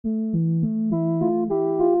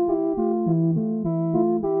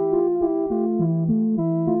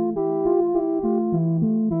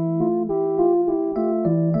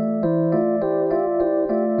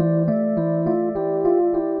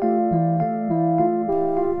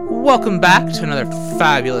Welcome back to another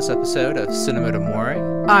fabulous episode of Cinema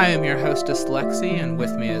d'Amore. I am your hostess Lexi, and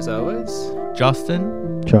with me as always,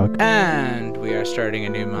 Justin, Chuck, and we are starting a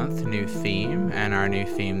new month, new theme, and our new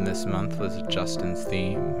theme this month was Justin's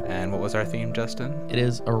theme. And what was our theme, Justin? it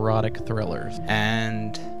is erotic thrillers.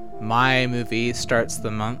 And my movie starts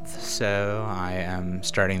the month, so I am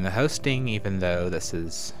starting the hosting, even though this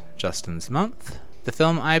is Justin's month. The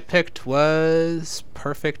film I picked was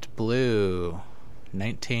Perfect Blue,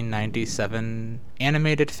 1997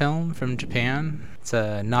 animated film from Japan. It's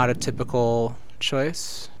not a typical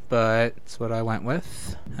choice, but it's what I went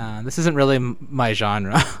with. This isn't really my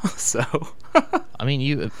genre, so... I mean,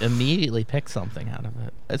 you immediately pick something out of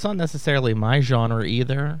it. It's not necessarily my genre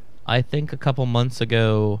either. I think a couple months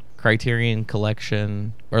ago, Criterion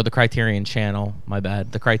Collection, or the Criterion Channel, my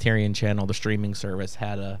bad, the Criterion Channel, the streaming service,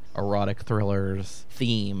 had a erotic thrillers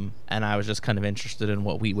theme, and I was just kind of interested in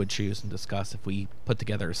what we would choose and discuss if we put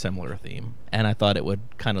together a similar theme. And I thought it would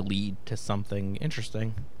kind of lead to something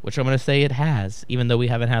interesting, which I'm going to say it has, even though we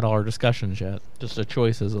haven't had all our discussions yet. Just the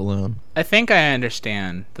choices alone. I think I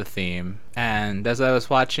understand the theme, and as I was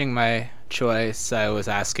watching my choice, I was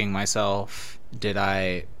asking myself, did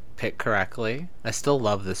I pick correctly? I still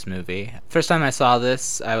love this movie. First time I saw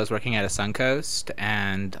this, I was working at a Suncoast,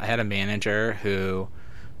 and I had a manager who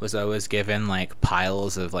was always given like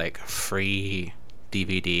piles of like free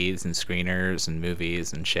DVDs and screeners and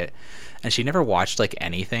movies and shit, and she never watched like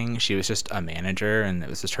anything. She was just a manager, and it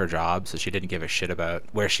was just her job, so she didn't give a shit about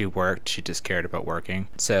where she worked. She just cared about working.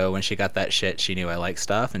 So when she got that shit, she knew I liked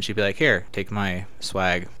stuff, and she'd be like, here, take my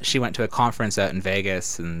swag. She went to a conference out in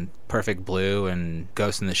Vegas, and Perfect Blue and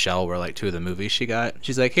Ghost in the Shell were like two of the movies she got.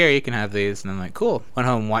 She's like, here, you can have these. And I'm like, cool. Went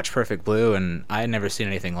home and watched Perfect Blue, and I had never seen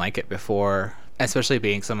anything like it before, especially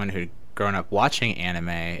being someone who'd grown up watching anime.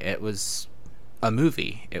 It was a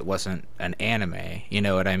movie. It wasn't an anime. You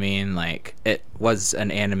know what I mean? Like, it was an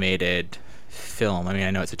animated film. I mean, I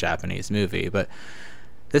know it's a Japanese movie, but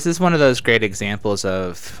this is one of those great examples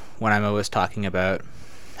of when I'm always talking about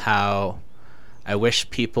how I wish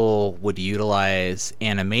people would utilize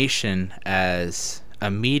animation as a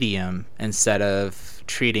medium instead of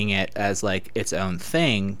treating it as like its own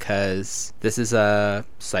thing, because this is a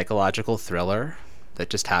psychological thriller that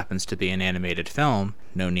just happens to be an animated film.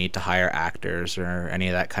 No need to hire actors or any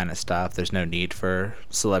of that kind of stuff. There's no need for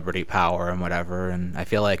celebrity power and whatever, and I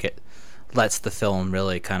feel like it lets the film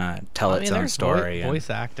really kind of tell its own story. Voice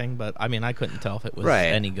acting, but I mean, I couldn't tell if it was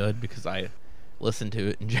any good because I listened to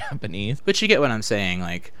it in Japanese. But you get what I'm saying,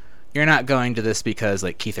 like, you're not going to this because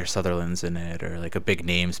like Kiefer Sutherland's in it or like a big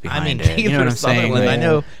name's behind it. Kiefer You know what I'm saying? Sutherland, I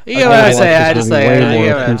know. You know what I'm saying? I just like,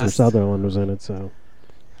 Kiefer Sutherland was in it, so.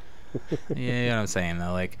 Yeah, you know what I'm saying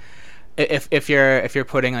though. Like, if you're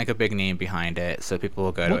putting like a big name behind it, so people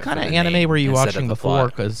will go to it. What kind of anime were you watching before?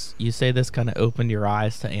 Because you say this kind of opened your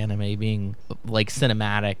eyes to anime being like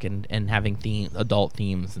cinematic and having adult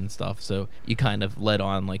themes and stuff. So you kind of led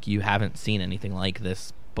on like you haven't seen anything like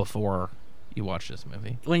this before you watched this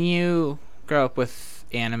movie. When you grow up with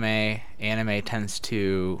anime tends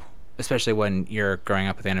to, especially when you're growing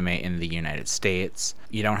up with anime in the United States,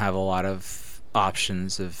 you don't have a lot of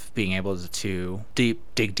options of being able to dig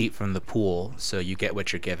deep from the pool, so you get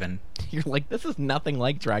what you're given. You're like, this is nothing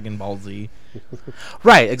like Dragon Ball Z.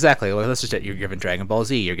 Right, exactly. Well, that's just it. You're given Dragon Ball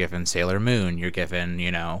Z, you're given Sailor Moon, you're given,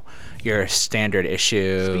 your standard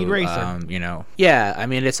issue Speed Racer. Yeah, I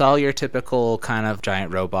mean, it's all your typical kind of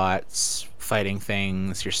giant robots fighting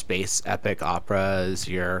things, your space epic operas,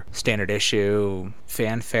 your standard issue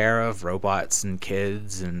fanfare of robots and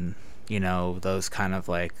kids and those kind of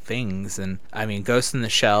like things. And I mean, Ghost in the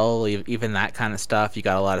Shell, even that kind of stuff, you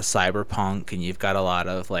got a lot of cyberpunk and you've got a lot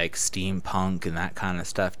of like steampunk and that kind of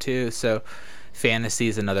stuff too. So fantasy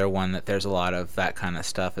is another one that there's a lot of that kind of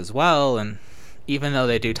stuff as well. And even though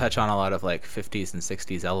they do touch on a lot of like 50s and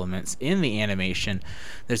 60s elements in the animation,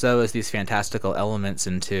 there's always these fantastical elements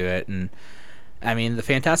into it. And I mean, the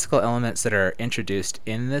fantastical elements that are introduced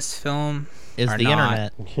in this film is are the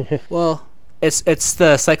not, internet. Well, it's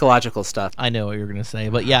the psychological stuff. I know what you're going to say,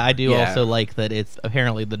 but yeah, I do also like that it's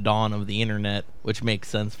apparently the dawn of the internet, which makes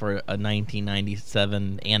sense for a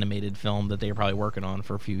 1997 animated film that they were probably working on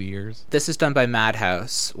for a few years. This is done by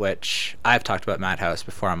Madhouse, which I've talked about Madhouse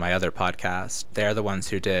before on my other podcast. They're the ones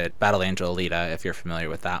who did Battle Angel Alita, if you're familiar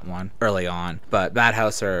with that one, early on. But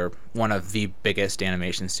Madhouse are one of the biggest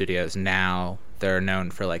animation studios now They're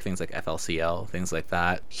known for like things like FLCL, things like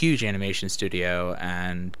that. Huge animation studio,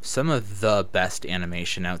 and some of the best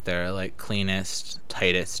animation out there, like cleanest,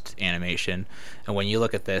 tightest animation. And when you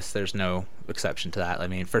look at this, there's no exception to that. I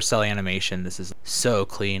mean, for Cell Animation, this is so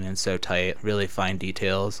clean and so tight. Really fine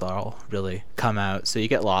details all really come out, so you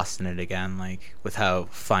get lost in it again, like with how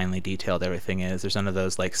finely detailed everything is. There's none of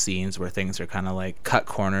those like scenes where things are kind of like cut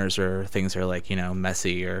corners or things are like, you know,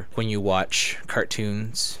 messy. Or when you watch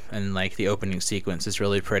cartoons and like the opening sequence is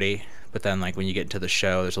really pretty, but then like when you get into the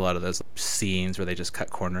show, there's a lot of those scenes where they just cut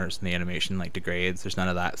corners and the animation like degrades. There's none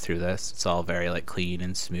of that through this. It's all very like clean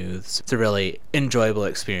and smooth. So it's a really enjoyable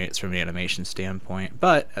experience from the animation standpoint.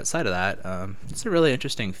 But outside of that, it's a really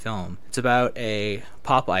interesting film. It's about a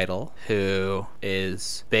pop idol who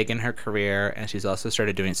is big in her career, and she's also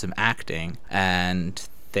started doing some acting, and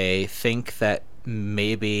they think that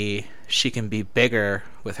maybe she can be bigger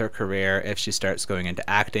with her career if she starts going into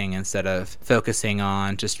acting instead of focusing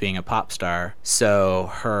on just being a pop star. So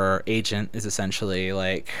her agent is essentially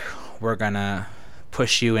like, we're gonna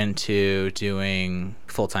push you into doing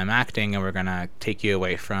full-time acting, and we're gonna take you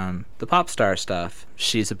away from the pop star stuff.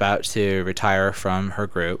 She's about to retire from her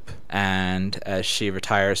group, and as she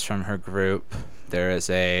retires from her group, there is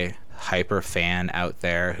a hyper fan out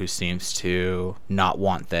there who seems to not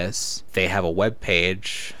want this. They have a web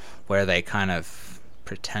page where they kind of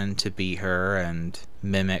pretend to be her and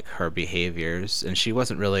mimic her behaviors, and she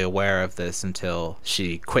wasn't really aware of this until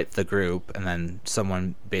she quit the group, and then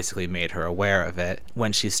someone basically made her aware of it.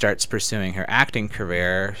 When she starts pursuing her acting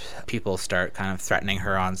career, people start kind of threatening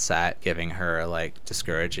her on set, giving her like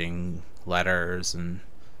discouraging letters and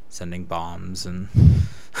sending bombs and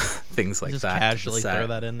things like just that. Casually throw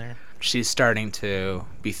that in there. She's starting to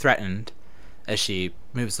be threatened as she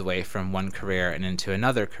moves away from one career and into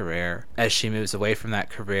another career. As she moves away from that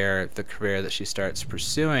career, the career that she starts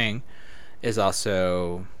pursuing is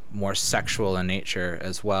also more sexual in nature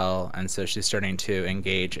as well, and so she's starting to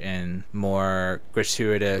engage in more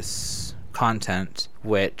gratuitous content,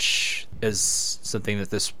 which is something that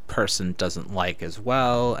this person doesn't like as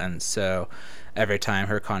well. And so every time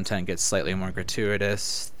her content gets slightly more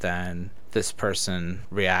gratuitous, then this person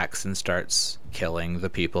reacts and starts killing the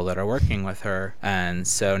people that are working with her. And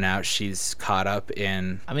so now she's caught up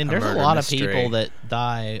in there's a lot of people that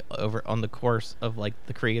die over on the course of like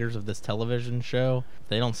the creators of this television show.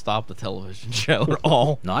 They don't stop the television show at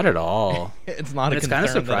all. Not at all. It's not it's kind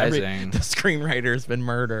of surprising. The screenwriter's been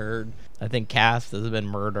murdered. I think cast has been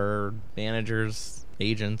murdered. Managers,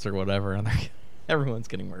 agents, or whatever. And everyone's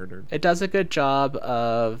getting murdered. It does a good job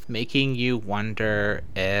of making you wonder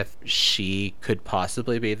if she could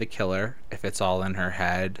possibly be the killer, if it's all in her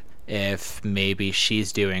head, if maybe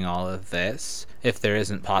she's doing all of this, if there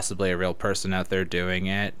isn't possibly a real person out there doing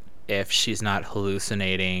it, if she's not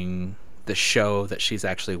hallucinating the show that she's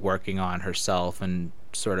actually working on herself and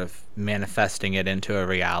sort of manifesting it into a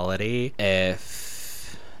reality, if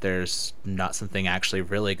there's not something actually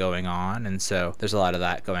really going on. And so there's a lot of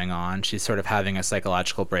that going on. She's sort of having a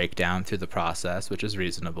psychological breakdown through the process, which is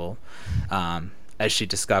reasonable. As she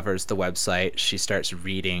discovers the website, she starts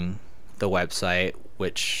reading the website,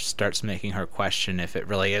 which starts making her question if it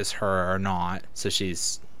really is her or not. So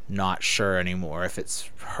she's not sure anymore if it's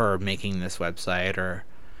her making this website or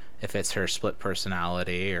if it's her split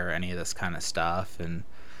personality or any of this kind of stuff. And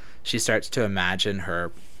she starts to imagine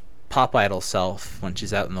her pop idol self when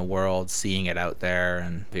she's out in the world, seeing it out there,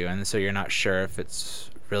 and so you're not sure if it's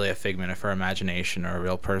really a figment of her imagination or a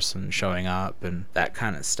real person showing up and that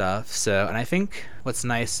kind of stuff. So, and I think what's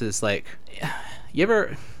nice is like, you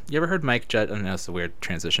ever heard Mike Judge? I know it's a weird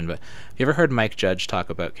transition, but have you ever heard Mike Judge talk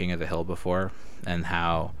about King of the Hill before, and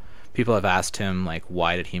how people have asked him, like,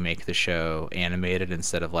 why did he make the show animated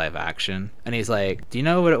instead of live action? And he's like, do you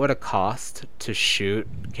know what it would have cost to shoot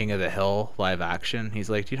King of the Hill live action? He's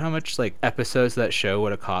like, do you know how much, like, episodes of that show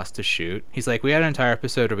would have cost to shoot? He's like, we had an entire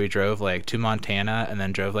episode where we drove, like, to Montana and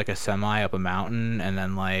then drove, like, a semi up a mountain, and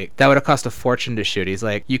then, like, that would have cost a fortune to shoot. He's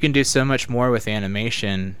like, you can do so much more with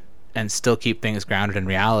animation and still keep things grounded in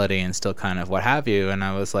reality and still kind of what have you. And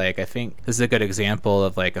I was like, I think this is a good example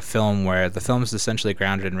of like a film where the film is essentially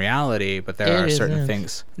grounded in reality, but there are certain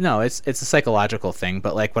things. No, it's a psychological thing,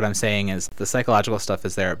 but like what I'm saying is the psychological stuff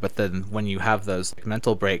is there, but then when you have those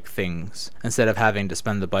mental break things, instead of having to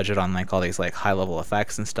spend the budget on like all these like high level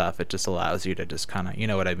effects and stuff, it just allows you to just kind of, you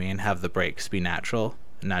know what I mean, have the breaks be natural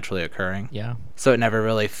naturally occurring. Yeah. So it never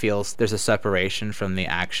really feels there's a separation from the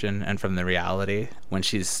action and from the reality when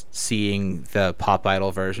she's seeing the pop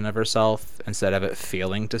idol version of herself instead of it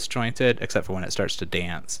feeling disjointed, except for when it starts to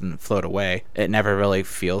dance and float away. It never really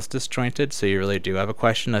feels disjointed, so you really do have a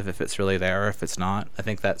question of if it's really there or if it's not. I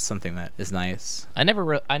think that's something that is nice. I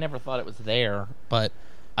never thought it was there, but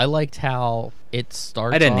I liked how it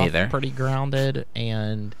starts pretty grounded,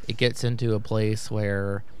 and it gets into a place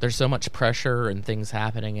where there's so much pressure and things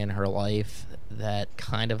happening in her life that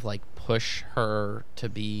kind of like push her to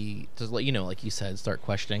be, you know, like you said, start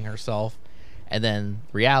questioning herself. And then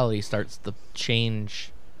reality starts to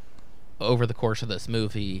change over the course of this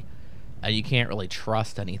movie, and you can't really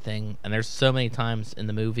trust anything. And there's so many times in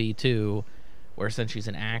the movie, too, where since she's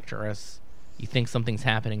an actress, you think something's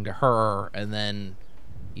happening to her, and then,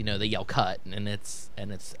 you know, they yell cut, and it's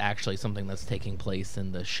actually something that's taking place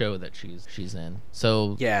in the show that she's in.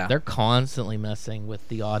 So yeah, they're constantly messing with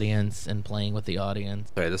the audience and playing with the audience.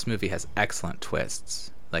 Sorry, this movie has excellent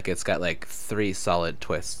twists. Like, it's got like 3 solid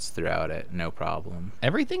twists throughout it, no problem.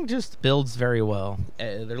 Everything just builds very well.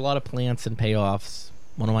 There are a lot of plants and payoffs.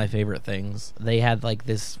 One of my favorite things. They had like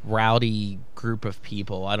this rowdy group of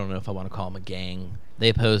people. I don't know if I want to call them a gang.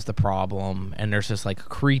 They posed the problem, and there's just like a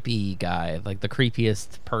creepy guy, like the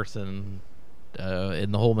creepiest person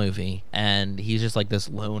in the whole movie, and he's just like this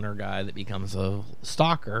loner guy that becomes a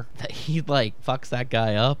stalker. He like fucks that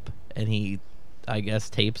guy up, and he, I guess,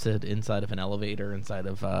 tapes it inside of an elevator, inside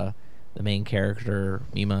of the main character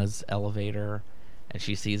Mima's elevator, and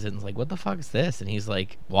she sees it and is like, what the fuck is this? And he's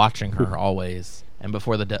like watching her always. And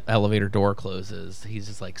before the elevator door closes, he's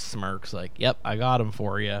just like smirks like, yep, I got him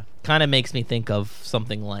for you. Kind of makes me think of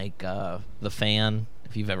something like The Fan,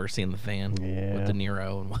 if you've ever seen The Fan, with De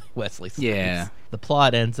Niro and Wesley Snipes. Yeah. The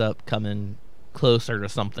plot ends up coming closer to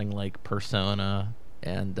something like Persona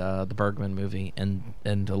and the Bergman movie, and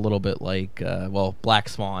a little bit like, Black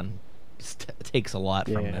Swan takes a lot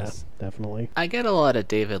from this. Definitely. I get a lot of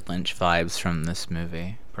David Lynch vibes from this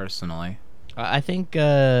movie, personally. I think,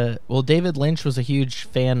 David Lynch was a huge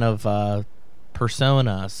fan of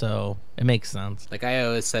Persona, so it makes sense. Like, I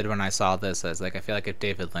always said when I saw this, I was like, I feel like if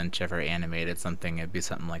David Lynch ever animated something, it'd be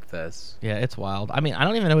something like this. Yeah, it's wild. I mean, I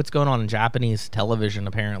don't even know what's going on in Japanese television,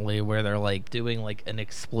 apparently, where they're, like, doing, like, an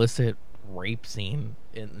explicit rape scene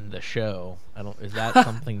in the show. Is that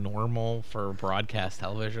something normal for broadcast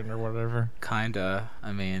television or whatever? Kinda.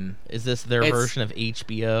 I mean... Is this their version of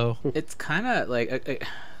HBO? It's kinda, like...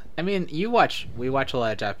 I mean, we watch a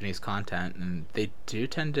lot of Japanese content, and they do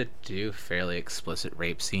tend to do fairly explicit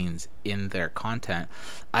rape scenes in their content.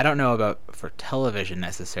 I don't know about for television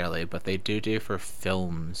necessarily, but they do for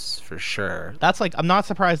films for sure. That's like, I'm not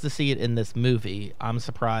surprised to see it in this movie. I'm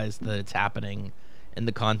surprised that it's happening in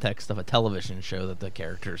the context of a television show that the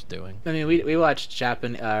character's doing. I mean, we watched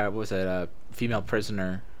Female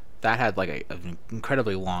Prisoner. That had like an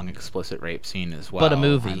incredibly long, explicit rape scene as well. But a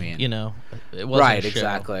movie, I mean, you know, it wasn't right? a show.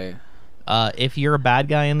 Exactly. If you're a bad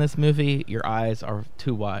guy in this movie, your eyes are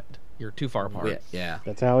too wide. You're too far apart. Yeah.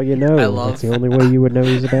 That's how you know. That's the only way you would know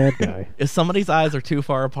he's a bad guy. If somebody's eyes are too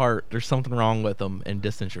far apart, there's something wrong with them, and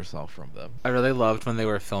distance yourself from them. I really loved when they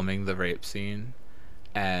were filming the rape scene,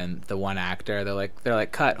 and the one actor, they're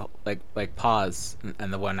like cut, like pause,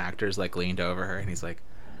 and the one actor's like leaned over her, and he's like,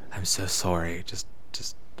 "I'm so sorry, just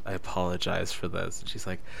I apologize for this." And she's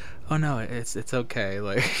like, "Oh no, it's okay."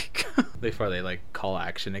 Like before they like call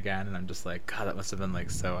action again, and I'm just like, God, that must have been like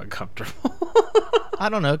so uncomfortable. I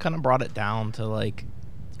don't know, kind of brought it down to like,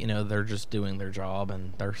 you know, they're just doing their job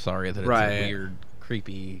and they're sorry that it's a weird,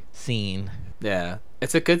 creepy scene. Yeah,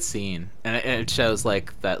 it's a good scene, and it shows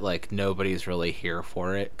like that like nobody's really here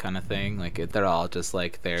for it kind of thing. Like they're all just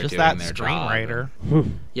like they're just doing that their screenwriter. job.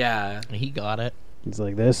 Yeah, he got it. He's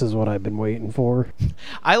like, this is what I've been waiting for.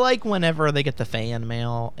 I like whenever they get the fan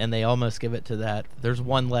mail and they almost give it to that. There's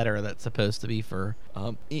one letter that's supposed to be for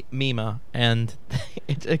Mima, and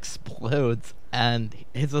it explodes. And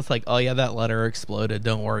it's just like, oh yeah, that letter exploded.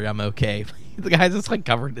 Don't worry, I'm okay. The guy's just like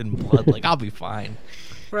covered in blood. Like, I'll be fine.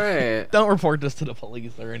 Right. Don't report this to the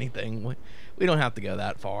police or anything. We don't have to go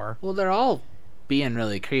that far. Well, they're all being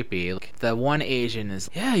really creepy. Like, the one Asian is,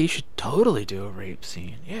 yeah, you should totally do a rape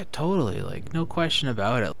scene. Yeah, totally. Like, no question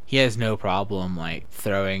about it. He has no problem, like,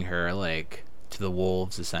 throwing her, like, to the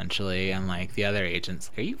wolves, essentially. And, like, the other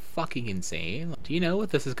agent's, are you fucking insane? Do you know what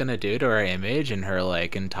this is gonna do to her image and her,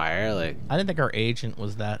 like, entire, like... I didn't think our agent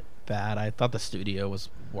was that bad. I thought the studio was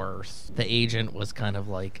worse. The agent was kind of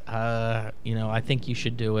like, you know, I think you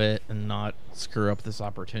should do it and not screw up this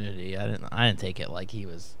opportunity. I didn't take it like he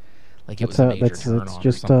was... Like it was a major turn on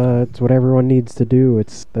or something. It's what everyone needs to do.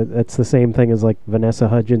 That's the same thing as like Vanessa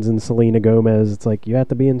Hudgens and Selena Gomez. It's like you have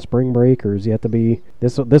to be in Spring Breakers. You have to be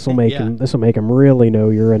this will make him really know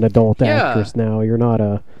you're an adult actress now. You're not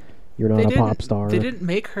a pop star. They didn't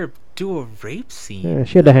make her do a rape scene. Yeah,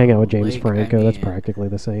 she had to hang out with James Franco. That's practically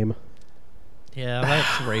the same. Yeah,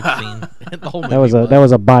 that's a rape scene. The whole movie that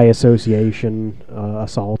was a by association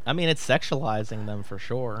assault. I mean, it's sexualizing them for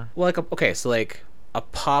sure. Well, like a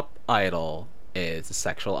pop idol is a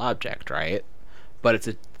sexual object, right? But it's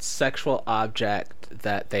a sexual object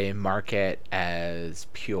that they market as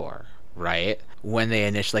pure, right? When they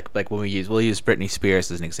initially, like when we'll use Britney Spears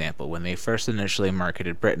as an example. When they first initially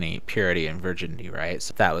marketed Britney, purity and virginity, right?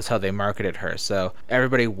 So that was how they marketed her. So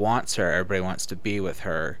everybody wants her, everybody wants to be with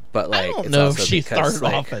her. But like, I don't know if she started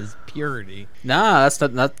off as purity. Nah, that's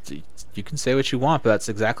not. You can say what you want, but that's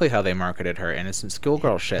exactly how they marketed her. Innocent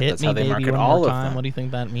schoolgirl shit. That's how they market all of them. What do you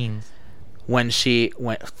think that means? When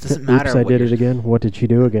doesn't matter. Oops, I did it again. What did she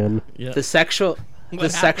do again? Yeah. The sexual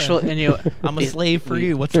I'm a slave for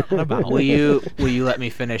you. What's that about? Will you let me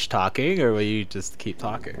finish talking, or will you just keep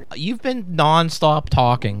talking? You've been non-stop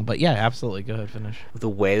talking, but yeah, absolutely. Go ahead, finish. The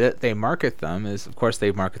way that they market them is, of course,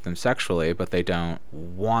 they market them sexually, but they don't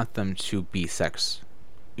want them to be sex.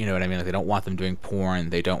 You know what I mean? Like, they don't want them doing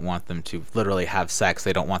porn. They don't want them to literally have sex.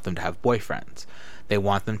 They don't want them to have boyfriends. They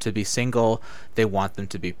want them to be single. They want them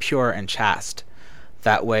to be pure and chaste.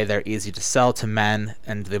 That way they're easy to sell to men,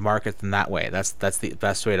 and they market them that way. That's the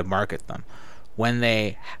best way to market them. When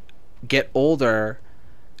they get older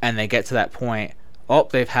and they get to that point,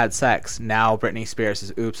 they've had sex. Now Britney Spears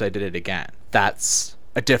is, oops, I did it again. That's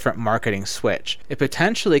a different marketing switch. It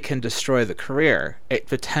potentially can destroy the career. It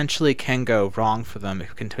potentially can go wrong for them.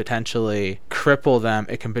 It can potentially cripple them.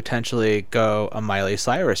 It can potentially go a Miley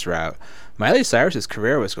Cyrus route. Miley Cyrus's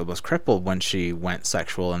career was crippled when she went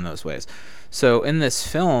sexual in those ways. So in this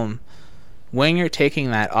film, when you're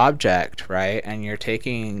taking that object, right, and you're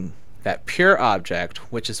taking that pure object,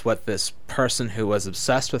 which is what this person who was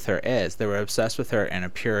obsessed with her is, they were obsessed with her in a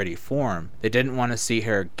purity form. They didn't want to see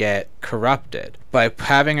her get corrupted. By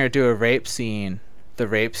having her do a rape scene, the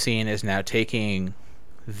rape scene is now taking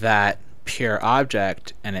that pure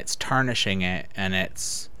object and it's tarnishing it, and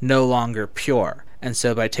it's no longer pure. And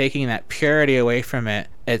so by taking that purity away from it,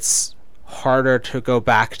 it's harder to go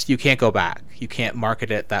back. You can't go back. You can't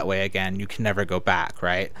market it that way again. You can never go back,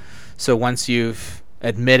 right? So once you've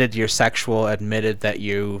admitted you're sexual, admitted that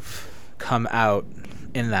you've come out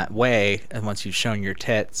in that way, and once you've shown your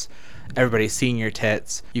tits, everybody's seen your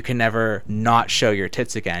tits, you can never not show your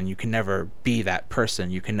tits again. You can never be that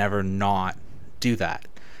person. You can never not do that.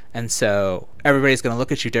 And so everybody's going to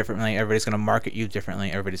look at you differently. Everybody's going to market you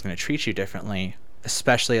differently. Everybody's going to treat you differently,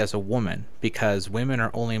 especially as a woman, because women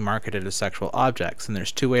are only marketed as sexual objects. And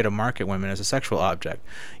there's two ways to market women as a sexual object.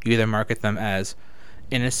 You either market them as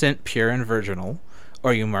innocent, pure, and virginal,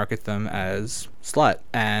 or you market them as slut.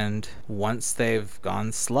 And once they've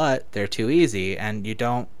gone slut, they're too easy, and you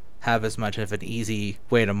don't have as much of an easy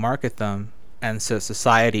way to market them. And so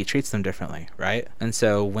society treats them differently, right? And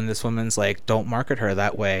so when this woman's like, don't market her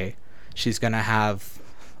that way, she's going to have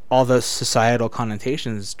all those societal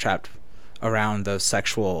connotations trapped around those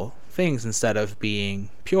sexual things instead of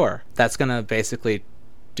being pure. That's going to basically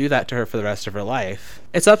do that to her for the rest of her life.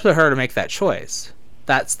 It's up to her to make that choice.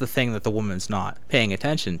 That's the thing that the woman's not paying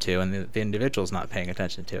attention to, and the individual's not paying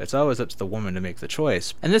attention to. It's always up to the woman to make the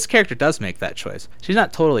choice. And this character does make that choice. She's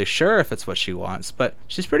not totally sure if it's what she wants, but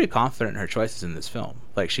she's pretty confident in her choices in this film.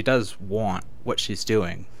 Like, she does want what she's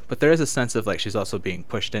doing. But there is a sense of, like, she's also being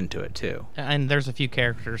pushed into it, too. And there's a few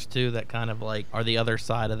characters, too, that kind of, like, are the other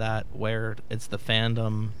side of that, where it's the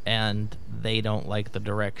fandom, and they don't like the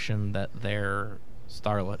direction that their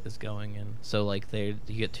starlet is going in. So, like, you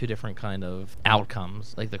get two different kind of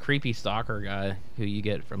outcomes. Like, the creepy stalker guy who you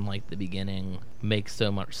get from, like, the beginning makes so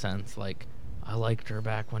much sense. Like, I liked her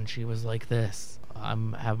back when she was like this. I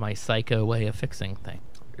have my psycho way of fixing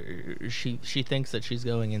things. She thinks that she's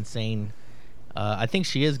going insane. I think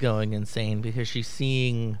she is going insane because she's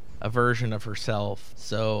seeing a version of herself.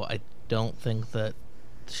 So I don't think that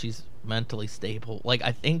she's mentally stable. Like,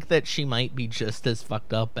 I think that she might be just as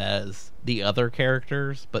fucked up as the other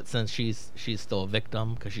characters, but since she's still a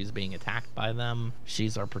victim because she's being attacked by them,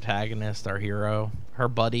 she's our protagonist, our hero. Her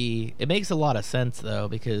buddy, it makes a lot of sense though,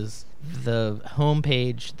 because the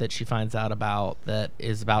homepage that she finds out about that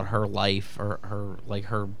is about her life, or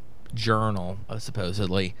her journal,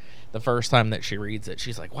 supposedly, the first time that she reads it,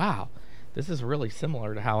 she's like, wow, this is really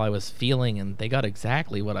similar to how I was feeling, and they got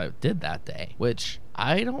exactly what I did that day. Which,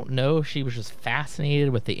 I don't know if she was just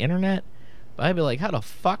fascinated with the internet, I'd be like, how the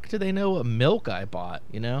fuck do they know what milk I bought?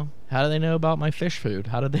 You know, how do they know about my fish food?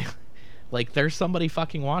 How did they? Like, there's somebody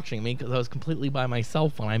fucking watching me because I was completely by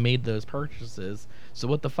myself when I made those purchases. So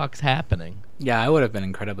what the fuck's happening? Yeah, I would have been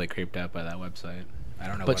incredibly creeped out by that website. I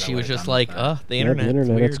don't know. But what she I was would have just done like, with that. the internet. The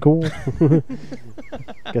internet, it's cool.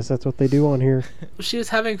 Guess that's what they do on here. She was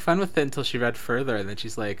having fun with it until she read further, and then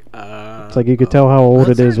she's like, It's like you could tell how old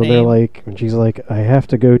What's it is her when they're name? like, when she's like, I have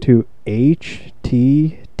to go to HTTPS,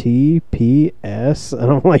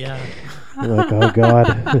 and I'm like, Yeah. I'm like, oh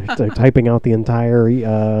god, they're typing out the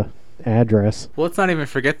entire address. Well, let's not even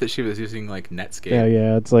forget that she was using like Netscape.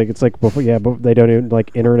 Yeah, it's like before, but they don't even, like,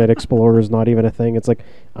 Internet Explorer is not even a thing. It's like,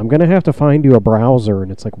 I'm gonna have to find you a browser,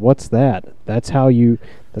 and it's like, what's that? That's how you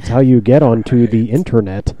get onto the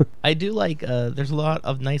internet. I do like, there's a lot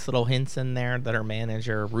of nice little hints in there that her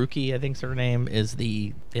manager, Ruki, I think's her name, is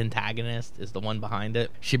the antagonist, is the one behind it.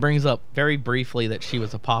 She brings up very briefly that she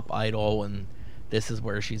was a pop idol and this is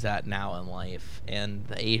where she's at now in life. And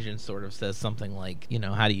the agent sort of says something like, you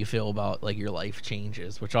know, how do you feel about, like, your life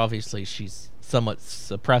changes? Which obviously she's somewhat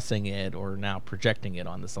suppressing it or now projecting it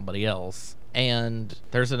onto somebody else. And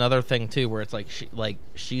there's another thing too where it's like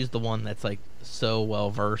she's the one that's like so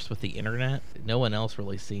well versed with the internet. No one else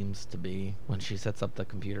really seems to be when she sets up the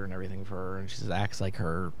computer and everything for her, and she just acts like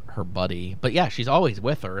her buddy. But yeah, she's always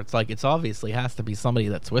with her. It's like it's obviously has to be somebody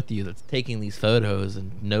that's with you that's taking these photos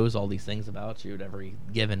and knows all these things about you at every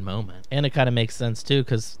given moment. And it kind of makes sense too,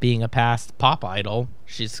 because being a past pop idol,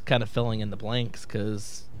 she's kind of filling in the blanks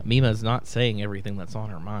because Mima's not saying everything that's on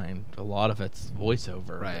her mind. A lot of it's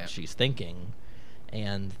voiceover that she's thinking,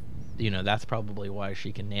 and you know that's probably why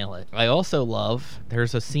she can nail it. I also love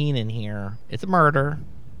there's a scene in here. It's a murder,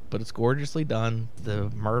 but it's gorgeously done. The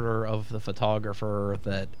murder of the photographer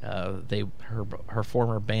that her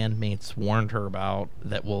former bandmates warned her about,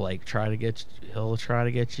 that will like he'll try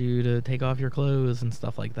to get you to take off your clothes and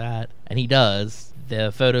stuff like that, and he does.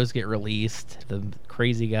 The photos get released. The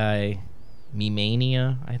crazy guy,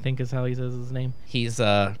 Memania, I think is how he says his name. He's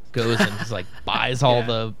goes and just like buys all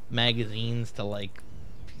the magazines to like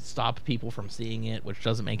stop people from seeing it, which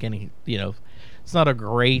doesn't make any, you know, it's not a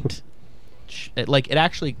great it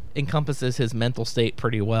actually encompasses his mental state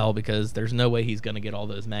pretty well, because there's no way he's going to get all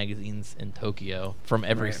those magazines in Tokyo from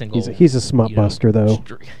every single. He's a smut buster though.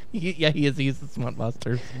 Yeah, he is. He's a smut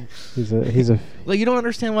buster. He's a. Like, you don't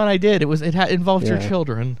understand what I did. It involved your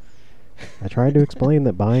children. I tried to explain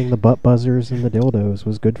that buying the butt buzzers and the dildos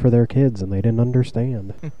was good for their kids, and they didn't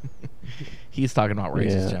understand. He's talking about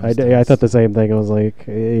racist gemstones. I thought the same thing. I was like,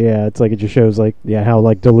 yeah, it's like it just shows like, yeah, how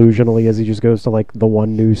like delusionally as he just goes to like the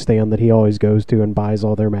one newsstand that he always goes to and buys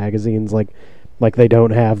all their magazines, like they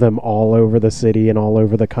don't have them all over the city and all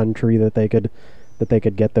over the country that they could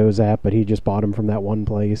get those at, but he just bought them from that one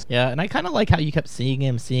place. Yeah, and I kind of like how you kept seeing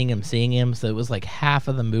him. So it was like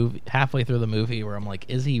halfway through the movie where I'm like,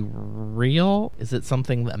 is he real? Is it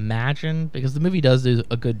something imagined? Because the movie does do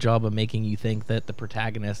a good job of making you think that the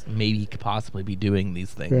protagonist maybe could possibly be doing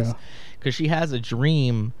these things. Because she has a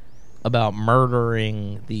dream about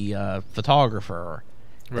murdering the photographer.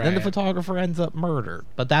 Right. And then the photographer ends up murdered.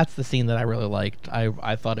 But that's the scene that I really liked.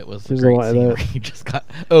 I thought it was a great scene where he just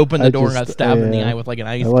opened the door and got stabbed in the eye with like an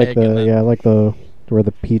ice pick. I like where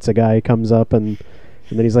the pizza guy comes up and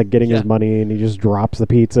then he's like getting his money and he just drops the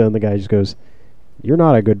pizza and the guy just goes, "You're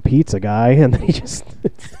not a good pizza guy," and then he just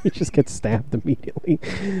gets stabbed immediately.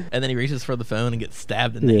 And then he reaches for the phone and gets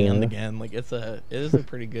stabbed in the hand again. Like it is a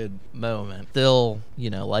pretty good moment. Still, you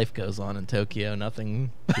know, life goes on in Tokyo.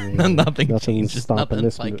 Nothing changes. Stopping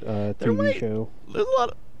this like, TV show. There's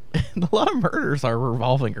a lot of murders are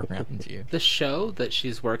revolving around you. The show that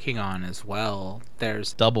she's working on as well,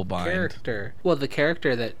 there's Double Bind. The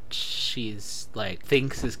character that she's like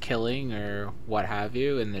thinks is killing or what have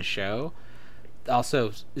you in the show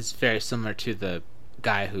also is very similar to the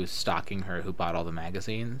guy who's stalking her, who bought all the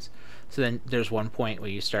magazines. So then there's one point where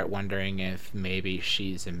you start wondering if maybe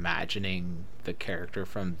she's imagining the character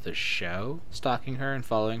from the show stalking her and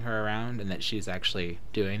following her around, and that she's actually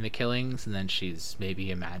doing the killings, and then she's maybe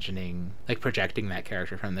imagining, like projecting that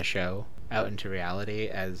character from the show out into reality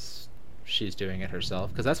as she's doing it herself.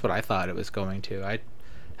 Because that's what I thought it was going to. I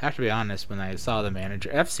have to be honest, when I saw the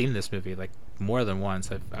manager, I've seen this movie like more than once.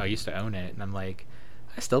 I used to own it, and I'm like,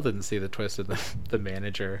 I still didn't see the twist of the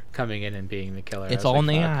manager coming in and being the killer. It's all in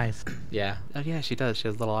the eyes. Yeah. Oh yeah, she does. She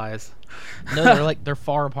has little eyes. No, they're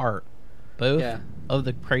far apart. Both of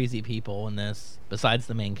the crazy people in this, besides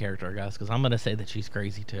the main character, I guess, because I'm going to say that she's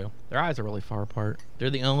crazy too. Their eyes are really far apart. They're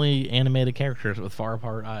the only animated characters with far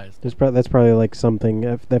apart eyes. That's probably like something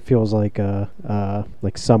that feels like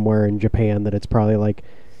somewhere in Japan, that it's probably like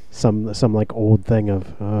some like old thing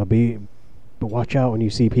of but watch out when you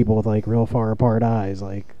see people with like real far apart eyes.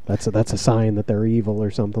 Like that's a sign that they're evil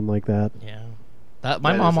or something like that. Yeah.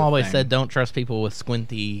 My mom always said don't trust people with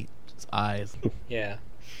squinty eyes. Yeah.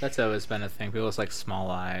 That's always been a thing. People with like small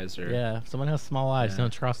eyes or yeah, if someone has small eyes,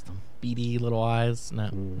 don't trust them. Beady little eyes,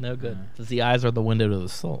 no good. Because the eyes are the window to the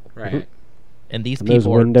soul. Right. And these and people those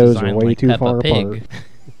windows are designed way like too Peppa far Pig. apart.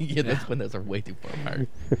 Yeah, those windows are way too far apart.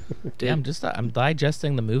 Yeah, I'm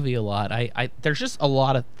digesting the movie a lot. There's just a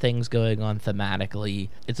lot of things going on thematically.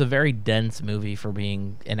 It's a very dense movie for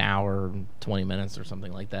being an hour and 20 minutes or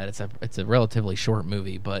something like that. It's a relatively short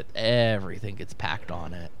movie, but everything gets packed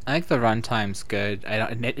on it. I think the runtime's good.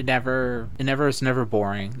 It's never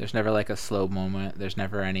boring. There's never like a slow moment. There's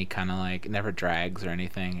never any kind of like, it never drags or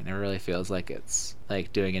anything. It never really feels like it's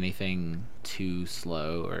like doing anything too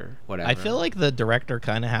slow or whatever. I feel like the director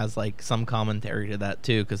kind of has like some commentary to that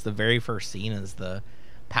too, because the very first scene is the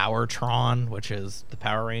Powertron, which is the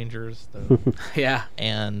Power Rangers. Yeah.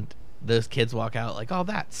 And those kids walk out like, "Oh,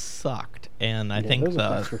 that sucked." And I think those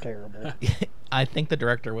effects were terrible. I think the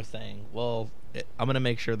director was saying, "Well, I'm going to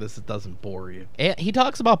make sure this doesn't bore you." And he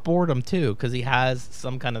talks about boredom too, because he has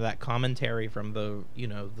some kind of that commentary from the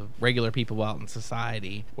regular people out in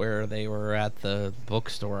society, where they were at the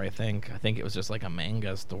bookstore. I think it was just like a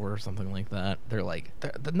manga store or something like that. They're like,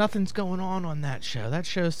 nothing's going on that show. That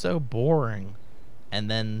show's so boring. And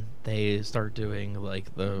then they start doing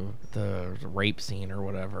like the rape scene or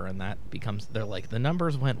whatever, and that becomes, they're like, the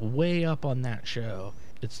numbers went way up on that show.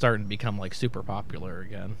 It's starting to become like super popular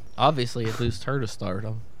again. Obviously, it boosts her to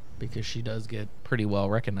stardom because she does get pretty well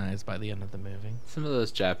recognized by the end of the movie. Some of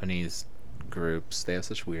those Japanese groups, they have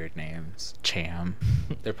such weird names. Cham.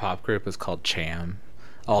 Their pop group is called Cham,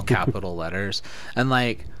 all capital letters, and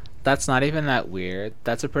like that's not even that weird.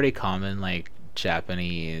 That's a pretty common like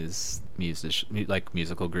Japanese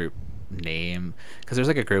musical group name, because there's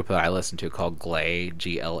like a group that I listen to called Glay,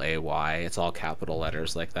 Glay. It's all capital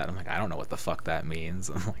letters like that. I'm like, I don't know what the fuck that means.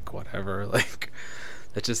 I'm like, whatever. Like,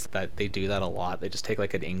 it's just that they do that a lot. They just take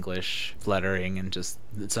like an English lettering and just,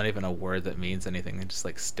 it's not even a word that means anything. They just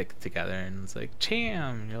like stick it together and it's like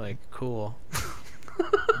Cham. You're like, cool.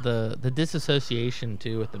 The disassociation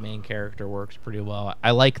too with the main character works pretty well.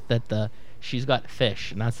 I like that she's got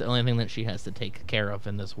fish, and that's the only thing that she has to take care of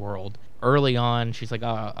in this world. Early on, she's like,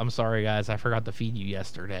 "Oh, I'm sorry, guys. I forgot to feed you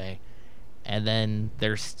yesterday." And then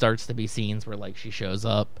there starts to be scenes where, like, she shows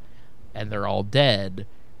up, and they're all dead.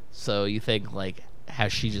 So you think, like,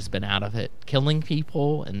 has she just been out of it killing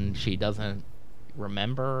people, and she doesn't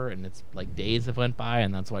remember, and it's, like, days have went by,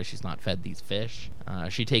 and that's why she's not fed these fish.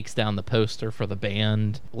 She takes down the poster for the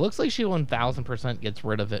band. Looks like she 1000% gets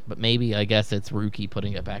rid of it, but maybe, I guess, it's Ruki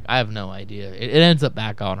putting it back. I have no idea. It ends up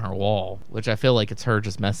back on her wall, which I feel like it's her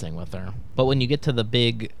just messing with her. But when you get to the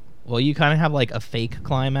big... Well, you kind of have, like, a fake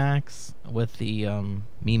climax with the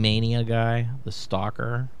Me-Mania guy, the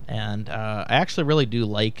stalker. And I actually really do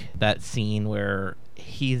like that scene where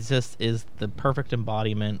he just is the perfect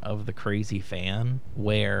embodiment of the crazy fan,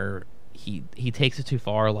 where he takes it too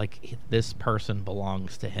far. Like, this person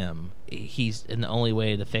belongs to him. He's, and the only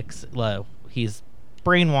way to fix... he's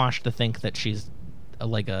brainwashed to think that she's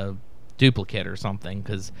like a duplicate or something,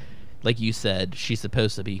 because... Like you said, she's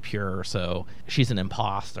supposed to be pure, so she's an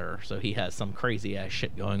imposter. So he has some crazy-ass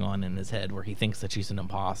shit going on in his head where he thinks that she's an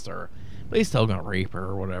imposter, but he's still gonna rape her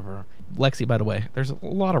or whatever. Lexi, by the way, there's a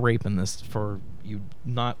lot of rape in this for you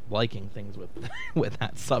not liking things with with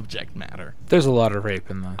that subject matter. There's a lot of rape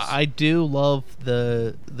in this. I do love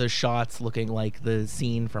the shots looking like the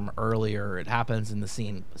scene from earlier. It happens in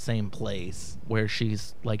the same place where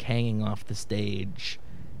she's like hanging off the stage.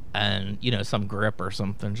 And, some grip or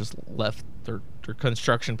something just left their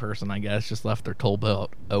construction person, I guess, just left their tool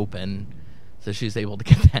belt open. So she's able to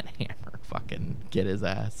get that hammer, fucking get his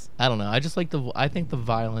ass. I don't know. I just like I think the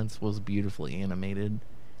violence was beautifully animated.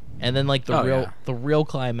 And then, like, the real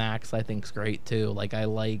climax, I think, is great, too. Like, I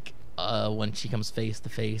like when she comes face to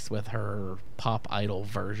face with her pop idol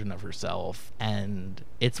version of herself. And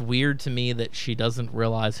it's weird to me that she doesn't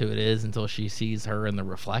realize who it is until she sees her in the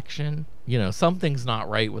reflection. Something's not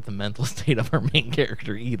right with the mental state of her main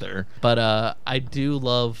character either. But I do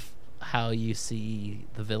love how you see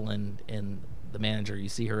the villain in the manager. You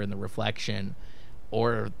see her in the reflection,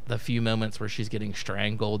 or the few moments where she's getting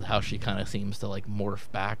strangled, how she kind of seems to like morph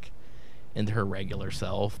back into her regular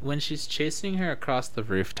self. When she's chasing her across the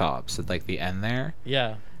rooftops at like the end there.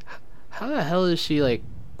 Yeah. How the hell is she like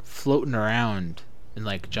floating around and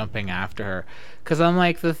like jumping after her? Because I'm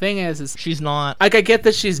like, the thing is she's not. Like, I get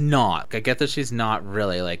that she's not. I get that she's not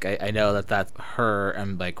really. Like, I know that that's her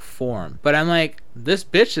and like form. But I'm like, this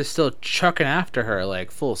bitch is still chucking after her like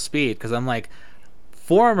full speed. Because I'm like,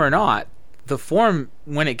 form or not, the form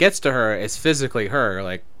when it gets to her is physically her,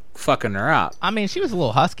 like, fucking her up. I mean, she was a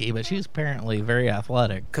little husky, but she was apparently very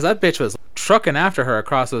athletic. Because that bitch was trucking after her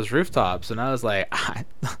across those rooftops, and I was like,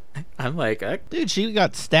 I'm like, dude, she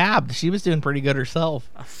got stabbed. She was doing pretty good herself.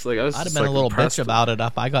 I was I'd have been a little bitch about it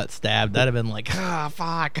if I got stabbed. I'd have been like,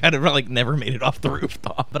 fuck. I'd have like never made it off the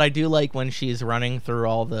rooftop. But I do like when she's running through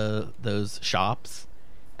all those shops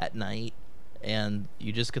at night, and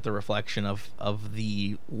you just get the reflection of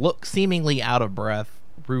the look seemingly out of breath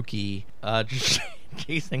Rookie just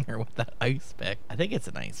chasing her with that ice pick. I think it's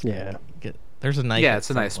an ice pick. Yeah. There's a knife. Yeah,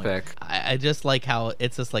 it's a nice pick. I just like how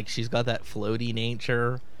it's just like she's got that floaty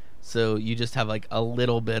nature. So you just have like a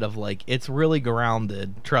little bit of like, it's really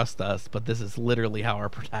grounded, trust us, but this is literally how our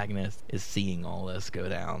protagonist is seeing all this go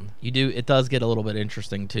down. It does get a little bit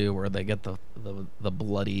interesting too, where they get the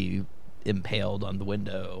bloody impaled on the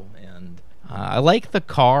window. And I like the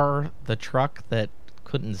truck that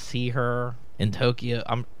couldn't see her in Tokyo.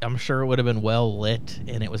 I'm sure it would have been well lit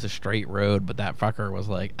and it was a straight road, but that fucker was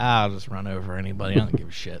like, I'll just run over anybody. I don't give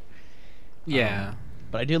a shit. Yeah.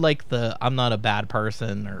 But I do like I'm not a bad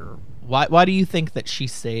person. Or why do you think that she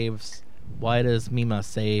saves? Why does Mima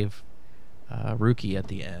save Rookie at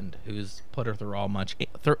the end, who's put her through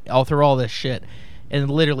through all this shit,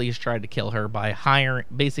 and literally has tried to kill her by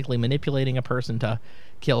basically manipulating a person to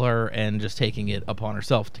kill her and just taking it upon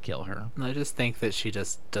herself to kill her? I just think that she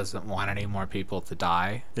just doesn't want any more people to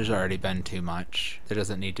die. There's already been too much. There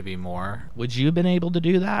doesn't need to be more. Would you have been able to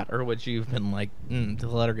do that, or would you have been like, to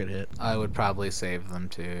let her get hit? I would probably save them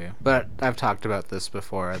too. But I've talked about this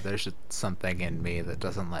before. There's just something in me that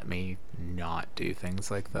doesn't let me not do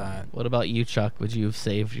things like that. What about you, Chuck? Would you have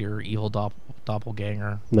saved your evil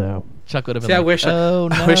doppelganger? No. Chuck would have been See, like,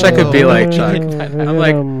 I wish I could be like Chuck. I'm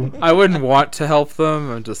like, I wouldn't want to help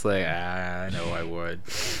them. I'm just like, I know I would.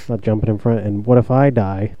 Not jumping in front. And what if I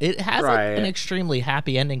die? It has an extremely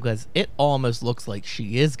happy ending because it almost looks like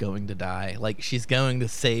she is going to die. Like she's going to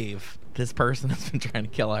save this person that's been trying to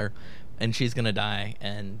kill her, and she's going to die.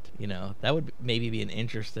 And, that would maybe be an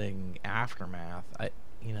interesting aftermath.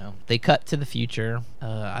 They cut to the future.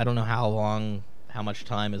 I don't know how much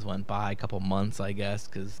time has went by, a couple months, I guess,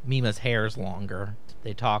 because Mima's hair's longer.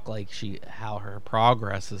 They talk like how her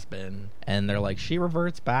progress has been, and they're like, she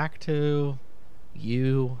reverts back to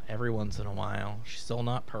you every once in a while. She's still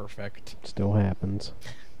not perfect. Still happens.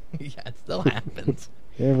 Yeah, it still happens.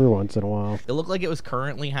 Every once in a while. It looked like it was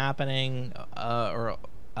currently happening, or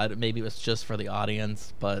maybe it was just for the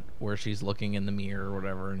audience, but where she's looking in the mirror or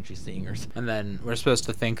whatever, and she's seeing herself. And then we're supposed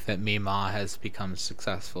to think that Mima has become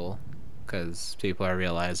successful, because people are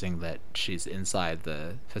realizing that she's inside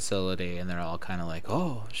the facility, and they're all kind of like,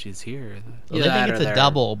 oh, she's here. Well, they think it's a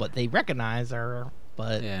double, but they recognize her.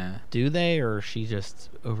 But yeah. Do they, or is she just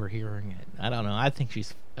overhearing it? I don't know. I think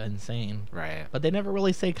she's insane. Right. But they never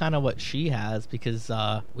really say kind of what she has, because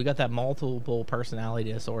we got that multiple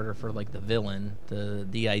personality disorder for like the villain, the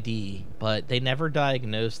DID, but they never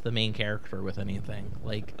diagnose the main character with anything.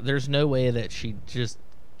 Like, there's no way that she just...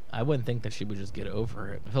 I wouldn't think that she would just get over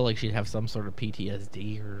it. I feel like she'd have some sort of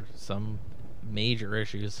PTSD or some major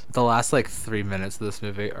issues. The last 3 minutes of this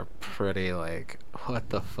movie are pretty what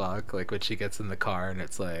the fuck? Like when she gets in the car and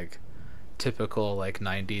it's typical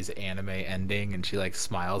 90s anime ending, and she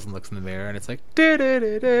smiles and looks in the mirror and it's like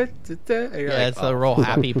it's a real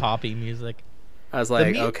happy poppy music. I was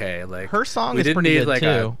like, okay, her song we is didn't pretty need good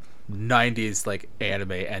too. 90s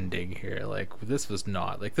anime ending here. This was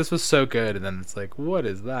not this was so good, and then it's what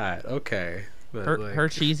is that? Okay. But her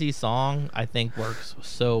cheesy song I think works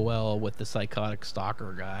so well with the psychotic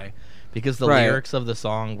stalker guy, because the lyrics of the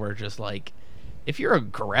song were just if you're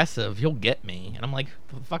aggressive you'll get me, and I'm like,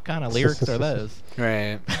 what the fuck kind of lyrics are those?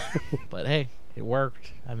 Right. But hey, it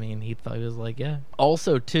worked. I mean, he thought, he was like, yeah.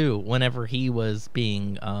 Also too, whenever he was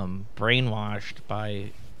being brainwashed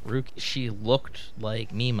by Rookie, she looked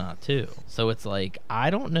like Mima too. So it's I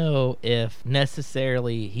don't know if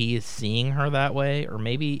necessarily he is seeing her that way, or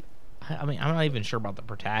maybe, I mean, I'm not even sure about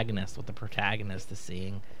what the protagonist is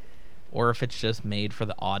seeing, or if it's just made for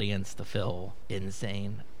the audience to feel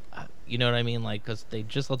insane. You know what I mean? Because they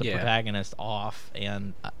just let the protagonist off,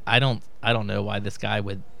 and I don't know why this guy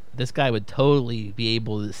would totally be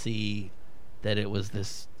able to see that it was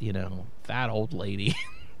this, fat old lady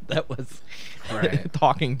that was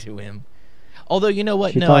talking to him. Although, you know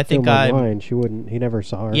what? No, I think he never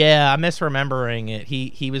saw her. Yeah, I'm misremembering it.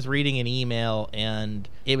 He was reading an email, and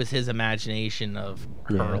it was his imagination of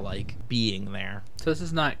her being there. So this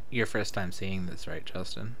is not your first time seeing this, right,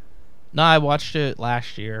 Justin? No, I watched it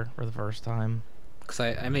last year for the first time.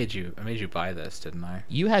 because I made you buy this, didn't I?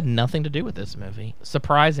 You had nothing to do with this movie.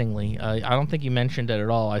 Surprisingly, I don't think you mentioned it at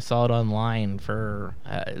all. I saw it online for.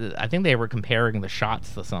 I think they were comparing the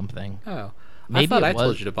shots to something. Oh. Maybe I thought I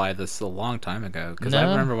told you to buy this a long time ago, because I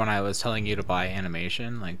remember when I was telling you to buy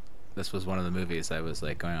Animation, like, this was one of the movies I was,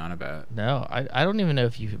 like, going on about. No, I don't even know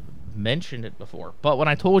if you mentioned it before, but when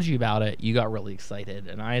I told you about it, you got really excited,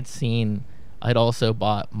 and I'd also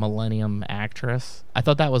bought Millennium Actress. I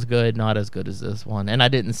thought that was good, not as good as this one, and I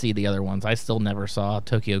didn't see the other ones. I still never saw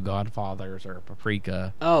Tokyo Godfathers or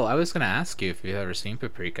Paprika. Oh, I was going to ask you if you've ever seen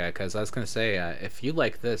Paprika, because I was going to say, if you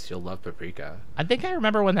like this, you'll love Paprika. I think I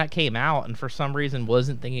remember when that came out, and for some reason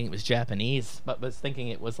wasn't thinking it was Japanese, but was thinking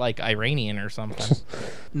it was like Iranian or something.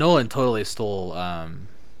 Nolan totally stole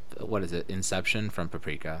what is it, Inception from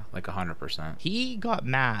Paprika, like 100%. He got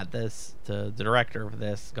mad. The director of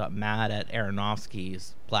this got mad at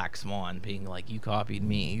Aronofsky's Black Swan, being like, "You copied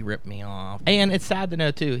me, you ripped me off." And it's sad to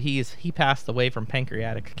know too, he passed away from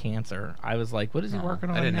pancreatic cancer. I was like, what is he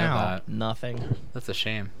working on I didn't now? know that. Nothing. That's a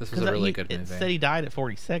shame. This was a really good movie. It said he died at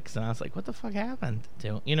 46, and I was like, what the fuck happened to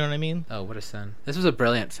him? You know what I mean? Oh, what a sin. This was a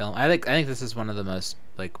brilliant film. I think this is one of the most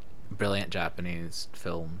like brilliant Japanese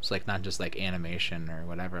films, like not just like animation or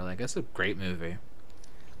whatever. Like, it's a great movie.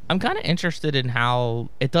 I'm kind of interested in how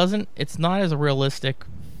it's not as realistic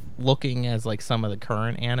looking as like some of the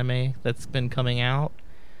current anime that's been coming out,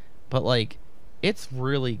 but like it's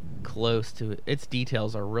really close to it. Its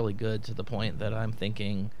details are really good to the point that I'm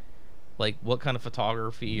thinking, like, what kind of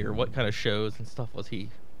photography or what kind of shows and stuff was he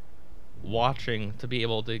watching to be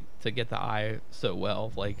able to get the eye so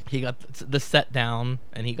well? Like, he got the set down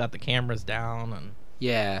and he got the cameras down. And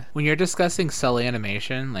yeah, when you're discussing cell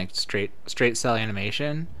animation, like straight cell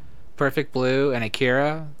animation, Perfect Blue and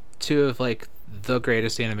Akira, two of like the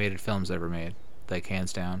greatest animated films ever made, like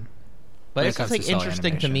hands down. But it's just like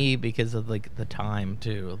interesting to me because of like the time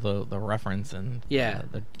too, the reference and yeah,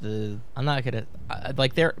 the I'm not gonna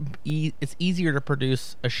like it's easier to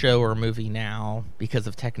produce a show or a movie now because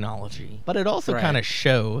of technology, but it also kind of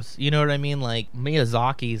shows, you know what I mean? Like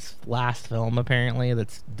Miyazaki's last film apparently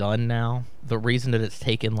that's done now. The reason that it's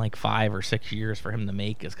taken like 5 or 6 years for him to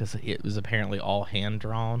make is because it was apparently all hand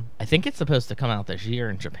drawn. I think it's supposed to come out this year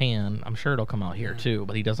in Japan. I'm sure it'll come out here too,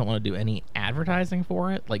 but he doesn't want to do any advertising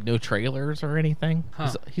for it, like no trailers or anything.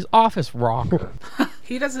 He's off his rocker.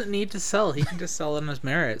 He doesn't need to sell. He can just sell on his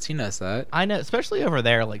merits. He knows that. I know, especially over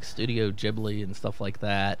there, like Studio Ghibli and stuff like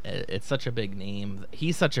that. It's such a big name.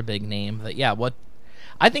 He's such a big name that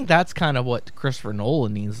I think that's kind of what Christopher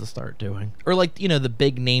Nolan needs to start doing. Or like, you know, the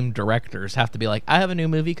big name directors have to be like, I have a new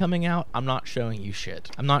movie coming out. I'm not showing you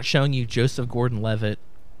shit. I'm not showing you Joseph Gordon-Levitt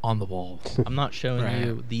on the wall. I'm not showing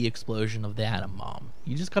you the explosion of the atom bomb.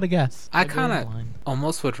 You just gotta guess. I kind of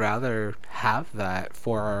almost would rather have that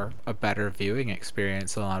for a better viewing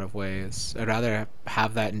experience in a lot of ways. I'd rather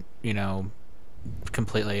have that, you know,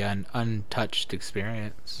 completely untouched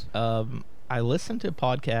experience. I listened to a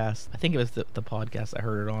podcast. I think it was the podcast I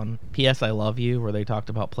heard it on. P.S. I Love You, where they talked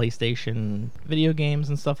about PlayStation video games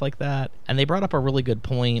and stuff like that. And they brought up a really good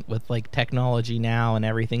point with like technology now and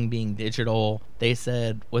everything being digital. They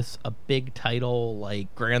said with a big title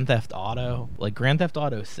like Grand Theft Auto, like Grand Theft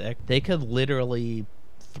Auto 6, they could literally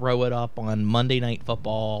throw it up on Monday Night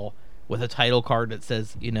Football with a title card that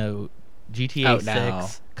says, you know, GTA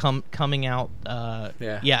 6 coming out.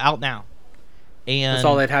 Out now. And that's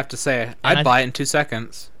all they'd have to say. I'd buy it in 2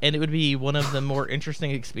 seconds. And it would be one of the more interesting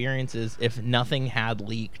experiences if nothing had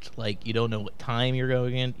leaked. Like, you don't know what time you're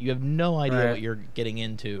going in. You have no idea what you're getting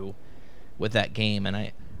into with that game. And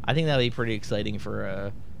I think that would be pretty exciting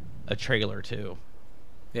for a trailer, too.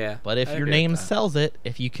 Yeah. But if your name sells it,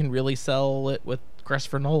 if you can really sell it with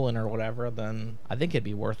Christopher Nolan or whatever, then I think it'd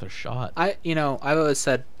be worth a shot. I've always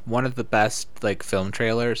said one of the best like film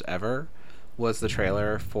trailers ever was the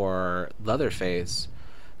trailer for Leatherface,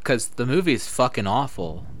 because the movie's fucking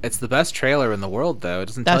awful. It's the best trailer in the world, though. It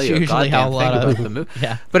doesn't tell you a goddamn thing about the movie.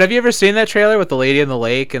 Yeah. But have you ever seen that trailer with the lady in the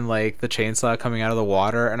lake and like the chainsaw coming out of the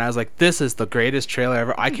water? And I was like, this is the greatest trailer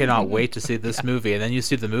ever. I cannot wait to see this movie. And then you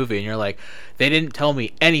see the movie and you're like, they didn't tell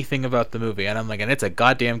me anything about the movie. And I'm like, and it's a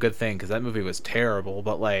goddamn good thing, because that movie was terrible.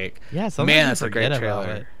 But like, man, that's a great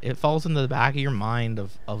trailer. It falls into the back of your mind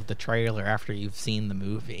of the trailer after you've seen the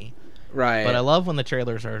movie. Right. But I love when the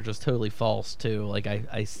trailers are just totally false too. Like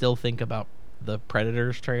I still think about the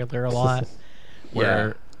Predators trailer a lot,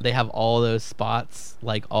 where they have all those spots,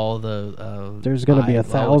 like all the there's going to be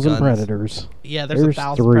 1,000 Predators. Yeah, there's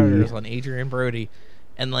 1,000 Predators on Adrian Brody.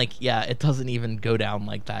 And, like, yeah, it doesn't even go down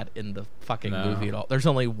like that in the fucking movie at all. There's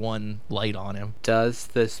only one light on him. Does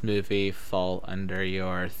this movie fall under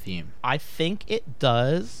your theme? I think it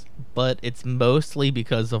does, but it's mostly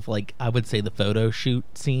because of, like, I would say the photo shoot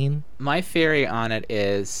scene. My theory on it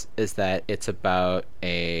is that it's about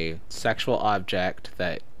a sexual object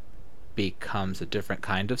that becomes a different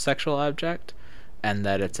kind of sexual object, and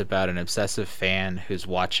that it's about an obsessive fan who's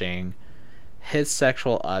watching his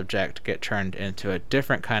sexual object get turned into a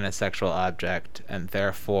different kind of sexual object, and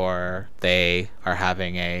therefore they are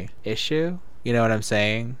having a issue. You know what I'm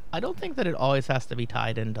saying? I don't think that it always has to be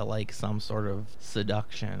tied into, like, some sort of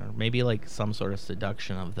seduction, or maybe, like, some sort of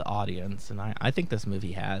seduction of the audience, and I think this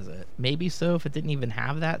movie has it. Maybe so if it didn't even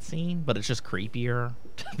have that scene, but it's just creepier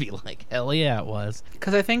to be like, hell yeah, it was.